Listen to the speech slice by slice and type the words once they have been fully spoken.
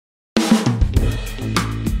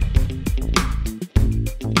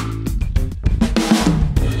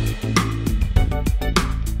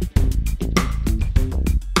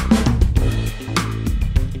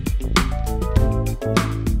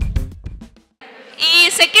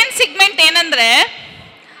Second segment ಏನಂದ್ರೆ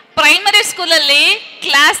primary ಸ್ಕೂಲಲ್ಲಿ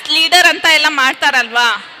class leader ಅಂತ ಎಲ್ಲ ಮಾಡ್ತಾರಲ್ವಾ.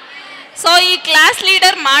 ಸೊ ಈ ಕ್ಲಾಸ್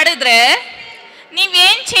ಲೀಡರ್ ಮಾಡಿದ್ರೆ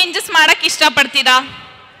ನೀವೇನು ಚೇಂಜಸ್ ಮಾಡಕ್ಕೆ ಇಷ್ಟಪಡ್ತೀರಾ?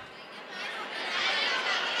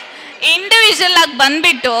 ಇಂಡಿವಿಜುವಲ್ ಆಗಿ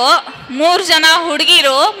ಬಂದ್ಬಿಟ್ಟು 3 ಜನ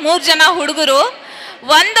ಹುಡುಗಿರು 3 ಜನ ಹುಡುಗರು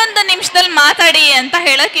ಒಂದೊಂದು ನಿಮಿಷದಲ್ಲಿ ಮಾತಾಡಿ ಅಂತ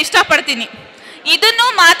ಹೇಳಕ್ ಇಷ್ಟಪಡ್ತೀನಿ. ಇದನ್ನು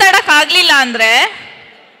ಮಾತಾಡಕ್ಕಾಗ್ಲಿಲ್ಲ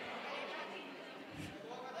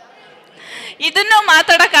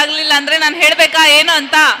ಅಂದ್ರೆ ನಾನು ಹೇಳ್ಬೇಕಾ ಏನು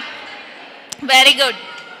ಅಂತ? Very good.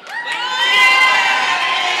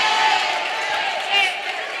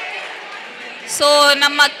 ಸೊ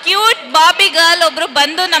ನಮ್ಮ ಕ್ಯೂಟ್ ಬಾಬಿ ಗರ್ಲ್ ಒಬ್ರು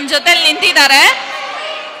ಬಂದು ನಮ್ಮ ಜೊತೆಲಿ ನಿಂತಿದ್ದಾರೆ.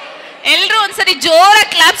 ಎಲ್ರು ಒಂದ್ಸರಿ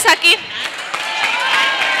ಜೋರಾಗಿ ಕ್ಲಾಪ್ಸ್ ಹಾಕಿ.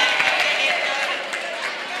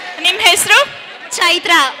 ನಿಮ್ಮ ಹೆಸರು?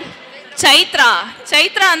 ಚೈತ್ರ. ಚೈತ್ರ.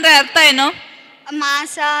 ಚೈತ್ರ ಅಂದ್ರೆ ಅರ್ಥ ಏನು?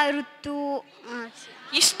 ಮಾಸ, ಋತು.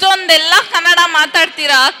 ಇಷ್ಟೊಂದೆಲ್ಲ ಕನ್ನಡ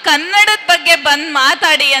ಮಾತಾಡ್ತೀರಾ, ಕನ್ನಡದ ಬಗ್ಗೆ ಬಂದ್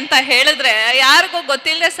ಮಾತಾಡಿ ಅಂತ ಹೇಳಿದ್ರೆ ಯಾರಿಗೂ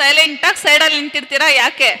ಗೊತ್ತಿಲ್ಲದೆ ಸೈಲೆಂಟ್ ಆಗಿ ಸೈಡಲ್ಲಿ ನಿಂತಿರ್ತೀರಾ,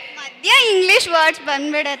 ಯಾಕೆ? ಮಧ್ಯ ಇಂಗ್ಲಿಷ್ ವರ್ಡ್ಸ್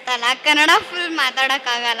ಬಂದ್ಬಿಡುತ್ತಲ್ಲ, ಕನ್ನಡ ಫುಲ್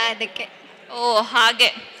ಮಾತಾಡೋಕ್ಕಾಗಲ್ಲ ಅದಕ್ಕೆ. ಓ ಹಾಗೆ.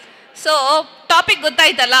 ಸೊ ಟಾಪಿಕ್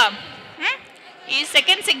ಗೊತ್ತಾಯ್ತಲ್ಲ. ಈ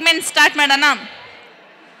ಸೆಕೆಂಡ್ ಸೆಗ್ಮೆಂಟ್ ಸ್ಟಾರ್ಟ್ ಮಾಡೋಣ.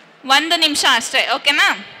 1 ನಿಮಿಷ ಅಷ್ಟೇ, ಓಕೆನಾ?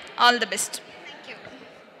 All the best.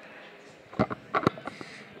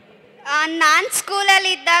 ನಾನು ಸ್ಕೂಲಲ್ಲಿ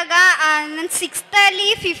ಇದ್ದಾಗ ನಾನು 6th,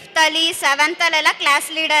 5th, 7th class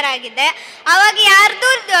leader ಆಗಿದ್ದೆ. ಅವಾಗ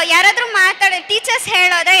ಯಾರಾದರೂ ಟೀಚರ್ಸ್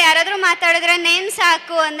ಹೇಳೋದ್ರೆ ಯಾರಾದರೂ ಮಾತಾಡಿದ್ರೆ ನೇಮ್ಸ್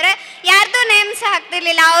ಹಾಕು ಅಂದರೆ ಯಾರ್ದು ನೇಮ್ಸ್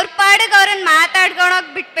ಹಾಕ್ತಿರ್ಲಿಲ್ಲ. ಅವ್ರ ಪಾಡಿಗೆ ಅವ್ರನ್ನ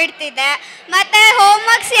ಮಾತಾಡ್ಕೊಳೋಕೆ ಬಿಟ್ಬಿಡ್ತಿದ್ದೆ. ಮತ್ತು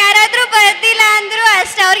ಹೋಮ್ವರ್ಕ್ಸ್ ಯಾರಾದರೂ ಬರ್ದಿಲ್ಲ ಅಂದರೂ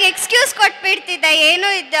ಅಷ್ಟೇ ಅವ್ರಿಗೆ ಎಕ್ಸ್ಕ್ಯೂಸ್ ಕೊಟ್ಬಿಡ್ತಿದ್ದೆ. ಏನೂ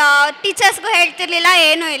ಟೀಚರ್ಸ್ಗೂ ಹೇಳ್ತಿರ್ಲಿಲ್ಲ,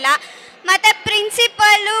 ಏನೂ ಇಲ್ಲ. ಮತ್ತು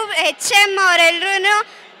ಪ್ರಿನ್ಸಿಪಲ್ಲು, HM ಅವರೆಲ್ಲರೂ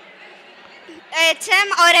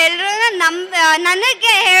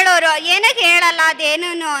ನನಗೆ ಹೇಳೋರು, ಏನಕ್ಕೆ ಹೇಳಲ್ಲ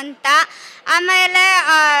ಅದೇನು ಅಂತ. ಆಮೇಲೆ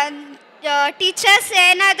ಟೀಚರ್ಸ್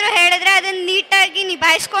ಏನಾದರೂ ಹೇಳಿದ್ರೆ ಅದನ್ನು ನೀಟಾಗಿ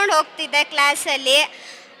ನಿಭಾಯಿಸ್ಕೊಂಡು ಹೋಗ್ತಿದ್ದೆ ಕ್ಲಾಸಲ್ಲಿ.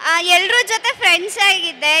 ಎಲ್ಲರ ಜೊತೆ ಫ್ರೆಂಡ್ಸ್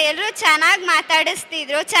ಆಗಿದ್ದೆ, ಎಲ್ಲರೂ ಚೆನ್ನಾಗಿ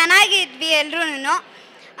ಮಾತಾಡಿಸ್ತಿದ್ರು, ಚೆನ್ನಾಗಿದ್ವಿ ಎಲ್ರೂ.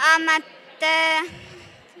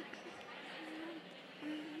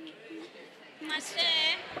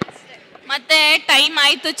 ಮತ್ತೆ ಟೈಮ್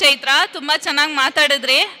ಆಯಿತು ಚೈತ್ರ, ತುಂಬ ಚೆನ್ನಾಗಿ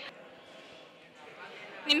ಮಾತಾಡಿದ್ರಿ.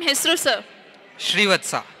 ನಿಮ್ಮ ಹೆಸರು ಸರ್?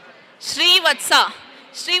 ಶ್ರೀವತ್ಸ. ಶ್ರೀವತ್ಸ.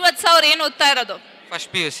 ಶ್ರೀವತ್ಸ ಅವ್ರು ಏನು ಓದ್ತಾ ಇರೋದು? First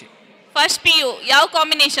PUC. First PU. ಯಾವ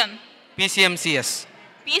ಕಾಂಬಿನೇಷನ್? PCMCS.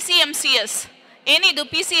 PCMCS. ಏನಿದು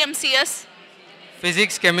PCMCS?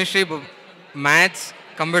 Physics, chemistry, maths,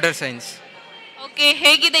 computer science. Okay,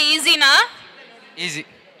 ಹೇಗಿದೆ? ಈಸಿನಾ?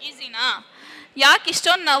 ಈಸಿನಾ? ಯಾಕೆ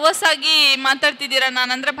ಇಷ್ಟೊಂದು ನರ್ವಸ್ ಆಗಿ ಮಾತಾಡ್ತಿದ್ದೀರಾ?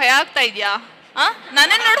 ನಾನಂದ್ರೆ ಭಯ ಆಗ್ತಾ ಇದೆಯಾ?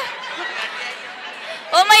 ನನ್ನನ್ನು ನೋಡು.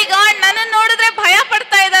 ಓ ಮೈ ಗಾಡ್, ನನ್ನನ್ನು ನೋಡಿದ್ರೆ ಭಯ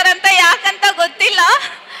ಪಡ್ತಾ ಇದ್ದಾರಂತ. ಯಾಕಂತ ಗೊತ್ತಿಲ್ಲ.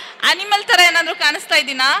 ಅನಿಮಲ್ ಥರ ಏನಾದರೂ ಕಾಣಿಸ್ತಾ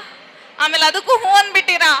ಇದ್ದೀನಾ? ಆಮೇಲೆ ಅದಕ್ಕೂ ಹೂ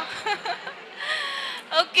ಅಂದ್ಬಿಟ್ಟಿರಾ?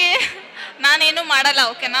 ಓಕೆ, ನಾನೇನು ಮಾಡಲ್ಲ,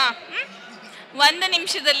 ಓಕೆನಾ? 1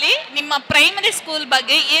 ನಿಮಿಷದಲ್ಲಿ ನಿಮ್ಮ ಪ್ರೈಮರಿ ಸ್ಕೂಲ್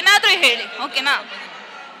ಬಗ್ಗೆ ಏನಾದರೂ ಹೇಳಿ, ಓಕೆನಾ?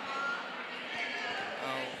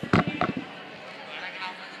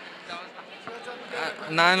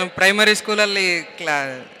 ನಾನು ಪ್ರೈಮರಿ ಸ್ಕೂಲಲ್ಲಿ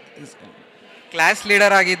ಕ್ಲಾಸ್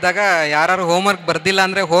ಲೀಡರ್ ಆಗಿದ್ದಾಗ ಯಾರು ಹೋಮ್ವರ್ಕ್ ಬರ್ದಿಲ್ಲ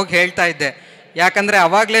ಅಂದರೆ ಹೋಗಿ ಹೇಳ್ತಾ ಇದ್ದೆ. ಯಾಕಂದರೆ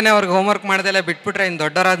ಅವಾಗಲೇ ಅವ್ರಿಗೆ ಹೋಮ್ವರ್ಕ್ ಮಾಡ್ದೆಲ್ಲ ಬಿಟ್ಬಿಟ್ರೆ ಇನ್ನು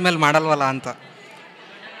ದೊಡ್ಡವರಾದ್ಮೇಲೆ ಮಾಡಲ್ವಲ್ಲ ಅಂತ.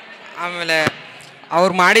 ಆಮೇಲೆ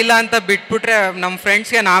ಅವ್ರು ಮಾಡಿಲ್ಲ ಅಂತ ಬಿಟ್ಬಿಟ್ರೆ ನಮ್ಮ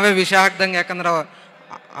ಫ್ರೆಂಡ್ಸ್ಗೆ ನಾವೇ ವಿಷ ಹಾಕ್ದಂಗೆ. ಯಾಕಂದ್ರೆ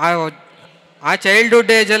ಆ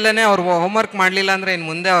ಚೈಲ್ಡ್ಹುಡ್ ಏಜಲ್ಲೇ ಅವ್ರು ಹೋಮ್ವರ್ಕ್ ಮಾಡಲಿಲ್ಲ ಅಂದರೆ ಇನ್ನು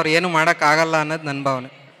ಮುಂದೆ ಅವ್ರು ಏನು ಮಾಡೋಕ್ಕಾಗಲ್ಲ ಅನ್ನೋದು ನನ್ನ ಭಾವನೆ.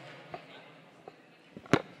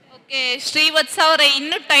 ಓಕೆ ಶ್ರೀವತ್ಸ ಅವರೇ,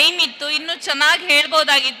 ಇನ್ನೂ ಟೈಮ್ ಇತ್ತು, ಇನ್ನೂ ಚೆನ್ನಾಗಿ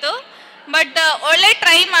ಹೇಳ್ಬೋದಾಗಿತ್ತು. ಬಟ್ ಒಳ್ಳೆ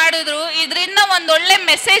ಟ್ರೈ ಮಾಡಿದ್ರು. ಇದರಿಂದ ಒಂದೊಳ್ಳೆ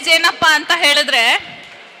ಮೆಸೇಜ್ ಏನಪ್ಪ ಅಂತ ಹೇಳಿದ್ರೆ,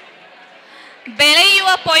 ಬೆಳೆಯುವ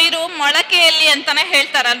ಪೈರು ಮೊಳಕೆಯಲ್ಲಿ ಅಂತಾನೆ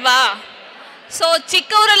ಹೇಳ್ತಾರಲ್ವಾ. ಸೊ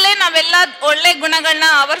ಚಿಕ್ಕವರಲ್ಲೇ ನಾವೆಲ್ಲ ಒಳ್ಳೆ ಗುಣಗಳನ್ನ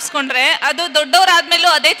ಆವರಿಸ್ಕೊಂಡ್ರೆ ಅದು ದೊಡ್ಡವರಾದ್ಮೇಲೂ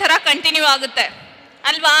ಅದೇ ಥರ ಕಂಟಿನ್ಯೂ ಆಗುತ್ತೆ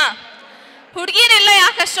ಅಲ್ವಾ. ಹುಡುಗಿರೆಲ್ಲ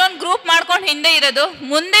ಯಾಕೆ ಅಷ್ಟೊಂದು ಗ್ರೂಪ್ ಮಾಡ್ಕೊಂಡು ಹಿಂದೆ ಇರೋದು?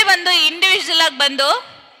 ಮುಂದೆ ಬಂದು ಇಂಡಿವಿಜುವಲ್ ಆಗಿ ಬಂದು.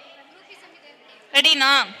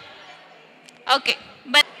 ರೆಡಿನಾ? ಓಕೆ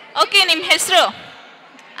ಓಕೆ, ನಿಮ್ಮ ಹೆಸರು?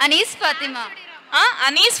 ಅನೀಸ್ ಫಾತಿಮಾ.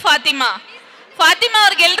 ಅನೀಸ್ ಫಾತಿಮಾ. ಫಾತಿಮಾ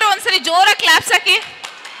ಅವ್ರಿಗೆಲ್ಲರೂ ಒಂದ್ಸರಿ ಜೋರಾಗಿ ಕ್ಲಾಪ್ಸ್ ಹಾಕಿ.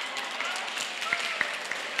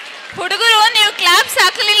 ಹುಡುಗರು ನೀವು ಕ್ಲಾಪ್ಸ್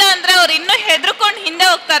ಹಾಕಲಿಲ್ಲ ಅಂದ್ರೆ ಅವ್ರು ಇನ್ನೂ ಹೆದರ್ಕೊಂಡು ಹಿಂದೆ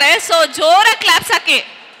ಹೋಗ್ತಾರೆ. ಸೊ ಜೋರಾಗಿ claps hockey.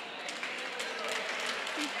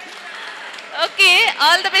 Okay,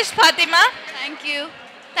 all the best Fatima.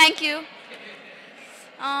 Thank you.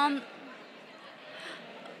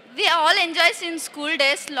 We all enjoy in school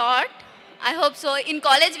days lot. I hope so. In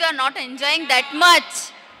college we are not enjoying that much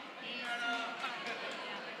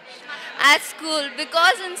as school,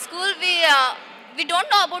 because in school we don't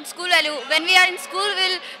know about school value. When we are in school,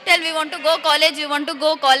 we'll tell we want to go college, we want to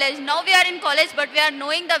go college. Now we are in college, but we are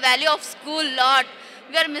knowing the value of school lot.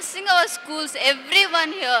 We are missing our schools,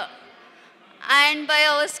 everyone here. And by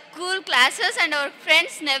our school classes and our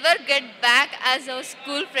friends never get back as our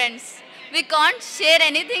school friends. We can't share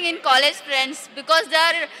anything in college friends because they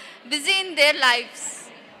are busy in their lives.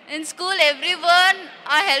 In school, everyone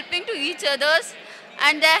are helping to each others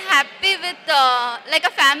and they are happy with, like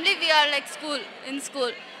a family we are like school, in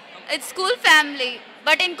school. It's school family.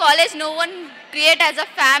 But in college, no one create as a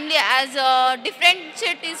family, as a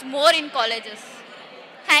differentiate is more in colleges.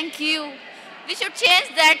 Thank you. We should change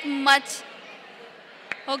that much.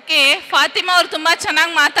 Okay, Fatima ಅವ್ರು ತುಂಬ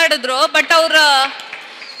ಚೆನ್ನಾಗಿ ಮಾತಾಡಿದ್ರು. But ಅವರ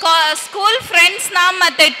school ಫ್ರೆಂಡ್ಸ್ನ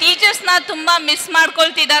ಮತ್ತು ಟೀಚರ್ಸ್ನ ತುಂಬ miss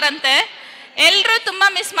ಮಾಡ್ಕೊಳ್ತಿದ್ದಾರಂತೆ. ಎಲ್ಲರೂ ತುಂಬ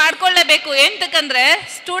miss ಮಾಡ್ಕೊಳ್ಳೇಬೇಕು. ಎಂತಕ್ಕಂದರೆ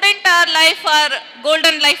student life or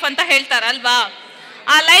golden life ಅಂತ ಹೇಳ್ತಾರಲ್ವಾ,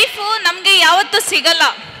 ಆ ಲೈಫು ನಮಗೆ ಯಾವತ್ತೂ ಸಿಗಲ್ಲ.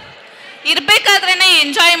 ಇರಬೇಕಾದ್ರೇ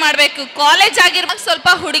ಎಂಜಾಯ್ ಮಾಡಬೇಕು. ಕಾಲೇಜ್ ಆಗಿರುವಾಗ ಸ್ವಲ್ಪ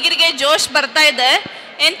ಹುಡುಗಿರಿಗೆ ಜೋಶ್ ಬರ್ತಾ ಇದೆ.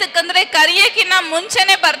 ಎಂತಕ್ಕಂದರೆ ಕರಿಯೋಕ್ಕಿಂತ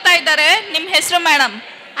ಮುಂಚೆನೇ ಬರ್ತಾ ಇದ್ದಾರೆ. ನಿಮ್ಮ ಹೆಸರು ಮೇಡಮ್?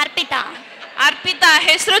 ಅರ್ಪಿತಾ. ಅರ್ಪಿತಾ,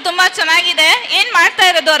 ಹೆಸರು ತುಂಬ ಚೆನ್ನಾಗಿದೆ. ಏನು ಮಾಡ್ತಾ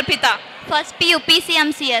ಇರೋದು Arpita? First PU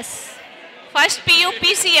PCMCS. First PU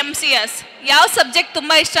PCMCS. ಯಾವ ಸಬ್ಜೆಕ್ಟ್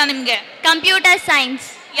ತುಂಬ ಇಷ್ಟ ನಿಮಗೆ? Computer science.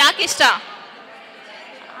 ಯಾಕೆ ಇಷ್ಟ?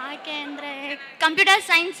 ಯಾಕೆ ಅಂದರೆ ಕಂಪ್ಯೂಟರ್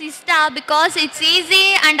ಸೈನ್ಸ್ ಇಷ್ಟ because it's easy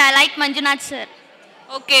and I like Manjunath sir.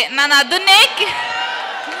 Okay,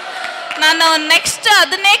 ನಾನು ನೆಕ್ಸ್ಟ್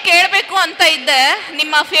ಅದನ್ನೇ ಕೇಳಬೇಕು ಅಂತ ಇದ್ದೆ.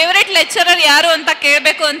 ನಿಮ್ಮ ಫೇವ್ರೆಟ್ ಲೆಕ್ಚರರ್ ಯಾರು ಅಂತ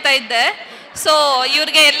ಕೇಳಬೇಕು ಅಂತ ಇದ್ದೆ. ಸೊ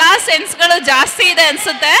ಇವ್ರಿಗೆ ಎಲ್ಲ ಸೆನ್ಸ್ಗಳು ಜಾಸ್ತಿ ಇದೆ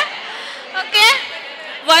ಅನಿಸುತ್ತೆ. ಓಕೆ,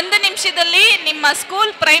 1 ನಿಮಿಷದಲ್ಲಿ ನಿಮ್ಮ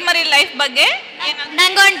ಸ್ಕೂಲ್ ಪ್ರೈಮರಿ ಲೈಫ್ ಬಗ್ಗೆ.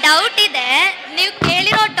 ನಂಗೊಂದು ಡೌಟ್ ಇದೆ. ನೀವು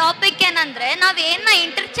ಕೇಳಿರೋ ಟಾಪಿಕ್ ಏನಂದರೆ ನಾವು ಏನನ್ನ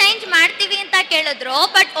ಇಂಟರ್ಚೇಂಜ್ ಮಾಡ್ತೀವಿ ಅಂತ ಕೇಳಿದ್ರು.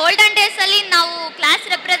 ಬಟ್ ಓಲ್ಡನ್ ಡೇಸಲ್ಲಿ ನಾವು ಕ್ಲಾಸ್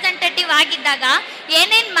ರೆಪ್ರೆಸೆಂಟೇಟಿವ್ ಆಗಿದ್ದಾಗ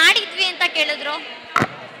ಏನೇನು ಮಾಡಿದ್ವಿ ಅಂತ ಕೇಳಿದ್ರು.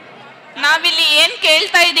 ನಾವಿಲ್ಲಿ ಏನು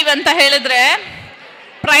ಕೇಳ್ತಾ ಇದ್ದೀವಿ ಅಂತ ಹೇಳಿದ್ರೆ,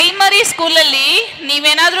 ಪ್ರೈಮರಿ ಸ್ಕೂಲಲ್ಲಿ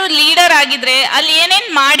ನೀವೇನಾದರೂ ಲೀಡರ್ ಆಗಿದ್ರೆ ಅಲ್ಲಿ ಏನೇನು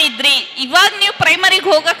ಮಾಡಿದ್ರಿ? ಇವಾಗ ನೀವು ಪ್ರೈಮರಿಗೆ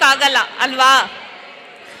ಹೋಗೋಕ್ಕಾಗಲ್ಲ ಅಲ್ವಾ,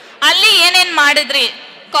 ಅಲ್ಲಿ ಏನೇನು ಮಾಡಿದ್ರಿ?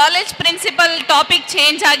 ಕಾಲೇಜ್ ಪ್ರಿನ್ಸಿಪಲ್ ಟಾಪಿಕ್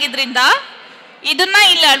ಚೇಂಜ್ ಆಗಿದ್ರಿಂದ ಇದನ್ನ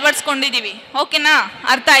ಇಲ್ಲಿ ಅಳವಡಿಸ್ಕೊಂಡಿದ್ದೀವಿ. ಓಕೆನಾ?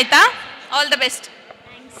 ಅರ್ಥ ಆಯ್ತಾ? All the best.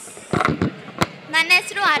 ನನ್ನ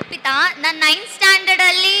ಹೆಸರು ಅರ್ಪಿತಾ. ನಾನು 9th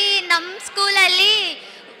ಸ್ಟ್ಯಾಂಡರ್ಡಲ್ಲಿ ನಮ್ಮ ಸ್ಕೂಲಲ್ಲಿ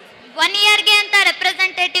 1 ಇಯರ್ಗೆ ಅಂತ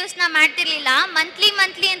ರೆಪ್ರೆಸೆಂಟೇಟಿವ್ಸ್ನ ಮಾಡ್ತಿರ್ಲಿಲ್ಲ,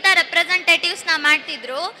 ಮಂತ್ಲಿ ಅಂತ ರೆಪ್ರೆಸೆಂಟೇಟಿವ್ಸ್ನ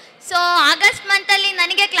ಮಾಡ್ತಿದ್ರು. ಸೊ ಆಗಸ್ಟ್ ಮಂತಲ್ಲಿ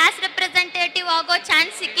ನನಗೆ ಕ್ಲಾಸ್ ರೆಪ್ರೆಸೆಂಟೇಟಿವ್ ಆಗೋ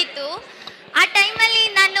ಚಾನ್ಸ್ ಸಿಕ್ಕಿತ್ತು. ಆ ಟೈಮಲ್ಲಿ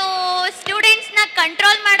ನಾನು ಸ್ಟೂಡೆಂಟ್ಸ್ನ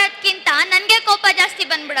ಕಂಟ್ರೋಲ್ ಮಾಡೋದಕ್ಕಿಂತ ನನಗೆ ಕೋಪ ಜಾಸ್ತಿ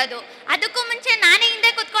ಬಂದ್ಬಿಡೋದು. ಅದಕ್ಕೂ ಮುಂಚೆ ನಾನೇ ಹಿಂದೆ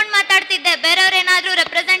ಕುತ್ಕೊಂಡು ಮಾತಾಡ್ತಿದ್ದೆ ಬೇರೆಯವ್ರು ಏನಾದರೂ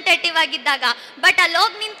ರೆಪ್ರೆಸೆಂಟೇಟಿವ್ ಆಗಿದ್ದಾಗ. ಬಟ್ ಅಲ್ಲಿ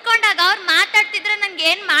ಹೋಗಿ ನಿಂತ್ಕೊಂಡಾಗ ಅವ್ರು ಮಾತಾಡ್ತಿದ್ರೆ ನನಗೆ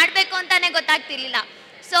ಏನು ಮಾಡಬೇಕು ಅಂತಲೇ ಗೊತ್ತಾಗ್ತಿರ್ಲಿಲ್ಲ.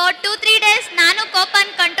 ಸೊ 2-3 ಡೇಸ್ ನಾನು ಕೋಪನ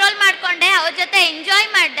ಕಂಟ್ರೋಲ್ ಮಾಡಿಕೊಂಡೆ, ಅವ್ರ ಜೊತೆ ಎಂಜಾಯ್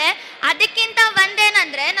ಮಾಡಿದೆ. ಅದಕ್ಕಿಂತ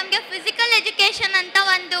ಒಂದೇನಂದರೆ ನಮಗೆ ಫಿಸಿಕಲ್ ಎಜುಕೇಷನ್ ಅಂತ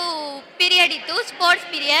ಒಂದು ಪೀರಿಯಡ್ ಇತ್ತು, ಸ್ಪೋರ್ಟ್ಸ್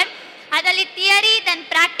ಪೀರಿಯಡ್. ಅದರಲ್ಲಿ ಥಿಯರಿ ದೆನ್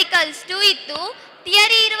ಪ್ರಾಕ್ಟಿಕಲ್ಸ್ 2 ಇತ್ತು.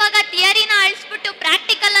 ಥಿಯರಿ ಇರುವಾಗ ಥಿಯರಿನ ಅಳಿಸ್ಬಿಟ್ಟು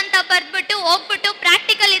ಪ್ರಾಕ್ಟಿಕಲ್ ಅಂತ ಬರೆದ್ಬಿಟ್ಟು ಹೋಗ್ಬಿಟ್ಟು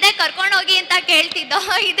ಪ್ರಾಕ್ಟಿಕಲ್ ಇದೆ ಕರ್ಕೊಂಡೋಗಿ ಅಂತ ಕೇಳ್ತಿದ್ದೋ.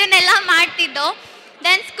 ಇದನ್ನೆಲ್ಲ ಮಾಡ್ತಿದ್ದೋ.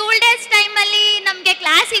 ದೆನ್ ಸ್ಕೂಲ್ ಡೇಸ್ ಟೈಮಲ್ಲಿ ನಮಗೆ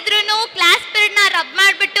ಕ್ಲಾಸ್ ಇದ್ರೂ ಕ್ಲಾಸ್ ಪೀರಿಯಡ್ನ ರಬ್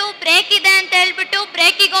ಮಾಡಿಬಿಟ್ಟು ಬ್ರೇಕ್ ಇದೆ ಅಂತ ಹೇಳ್ಬಿಟ್ಟು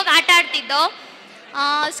ಬ್ರೇಕಿಗೆ ಹೋಗಿ ಆಟ ಆಡ್ತಿದ್ದೋ.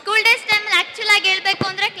 ಸ್ಕೂಲ್ ಡೇಸ್ ಟೈಮಲ್ಲಿ ಆ್ಯಕ್ಚುಲಾಗಿ ಹೇಳಬೇಕು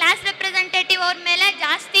ಅಂದರೆ ಕ್ಲಾಸ್ ರೆಪ್ರೆಸೆಂಟೇಟಿವ್ ಅವ್ರ ಮೇಲೆ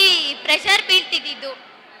ಜಾಸ್ತಿ ಪ್ರೆಷರ್ ಬೀಳ್ತಿದ್ದು.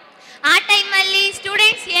 ಆ ಟೈಮಲ್ಲಿ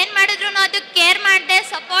ಸ್ಟೂಡೆಂಟ್ಸ್ ಏನು ಮಾಡಿದ್ರು ಅದಕ್ಕೆ ಕೇರ್ ಮಾಡದೆ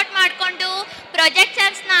ಸಪೋರ್ಟ್ ಮಾಡಿಕೊಂಡು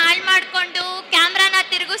ಪ್ರೊಜೆಕ್ಟರ್ಸ್ನ ಹಾಳು ಮಾಡಿಕೊಂಡು ಕ್ಯಾಮ್ರಾನ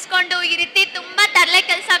ತಿರುಗಿಸ್ಕೊಂಡು ಈ ರೀತಿ ತುಂಬ ತರಲೆ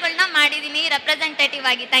ಕೆಲಸಗಳನ್ನ ಮಾಡಿದ್ದೀನಿ ರೆಪ್ರೆಸೆಂಟೇಟಿವ್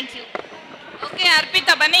ಆಗಿ. Thank you. ಓಕೆ,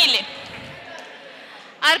 ಅರ್ಪಿತಾ ಬನ್ನಿ ಇಲ್ಲಿ.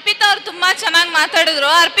 ಅರ್ಪಿತಾ ಅವ್ರು ತುಂಬ ಚೆನ್ನಾಗಿ ಮಾತಾಡಿದ್ರು.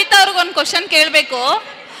 ಅರ್ಪಿತಾ ಅವ್ರಿಗೊಂದು ಕ್ವಶನ್ ಕೇಳಬೇಕು.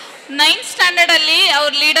 9th ಸ್ಟ್ಯಾಂಡರ್ಡಲ್ಲಿ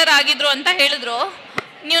ಅವ್ರು ಲೀಡರ್ ಆಗಿದ್ರು ಅಂತ ಹೇಳಿದ್ರು.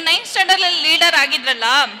 ನೀವು 9th ಸ್ಟ್ಯಾಂಡರ್ಡಲ್ಲಿ ಲೀಡರ್ ಆಗಿದ್ರಲ್ಲ,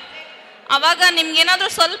 ಅವಾಗ ನಿಮ್ಗೇನಾದರೂ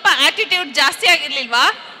ಸ್ವಲ್ಪ ಆ್ಯಟಿಟ್ಯೂಡ್ ಜಾಸ್ತಿ ಆಗಿರ್ಲಿಲ್ವಾ?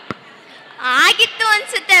 ಆಗಿತ್ತು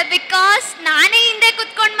ಅನ್ಸುತ್ತೆ. ಬಿಕಾಸ್ ನಾನೇ ಹಿಂದೆ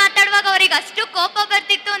ಕುತ್ಕೊಂಡು ಮಾತಾಡುವಾಗ ಅವ್ರಿಗೆ ಅಷ್ಟು ಕೋಪ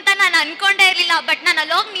ಬರ್ತಿತ್ತು ಅಂತ ನಾನು ಅನ್ಕೊಂಡೇ ಇರಲಿಲ್ಲ. ಬಟ್ ನಾನು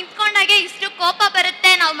ಅಲ್ಲಿ ಹೋಗಿ ನಿಂತ್ಕೊಂಡಾಗೆ ಇಷ್ಟು ಕೋಪ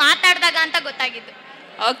ಬರುತ್ತೆ ನಾವು ಮಾತಾಡಿದಾಗ ಅಂತ ಗೊತ್ತಾಗಿದ್ದು.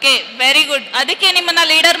 Okay, very good. ಅದಕ್ಕೆ ನಿಮ್ಮನ್ನ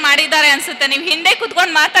ಲೀಡರ್ ಮಾಡಿದ್ದಾರೆ ಅನ್ಸುತ್ತೆ. ನೀವು ಹಿಂದೆ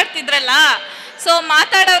ಕುತ್ಕೊಂಡು ಮಾತಾಡ್ತಿದ್ರಲ್ಲ, ಸೊ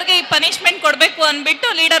ಮಾತಾಡೋರಿಗೆ ಈ ಪನಿಷ್ಮೆಂಟ್ ಕೊಡಬೇಕು ಅಂದ್ಬಿಟ್ಟು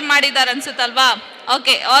ಲೀಡರ್ ಮಾಡಿದ್ದಾರೆ ಅನ್ಸುತ್ತಲ್ವಾ?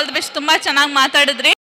 Okay, all the best. ತುಂಬ ಚೆನ್ನಾಗಿ ಮಾತಾಡಿದ್ರಿ.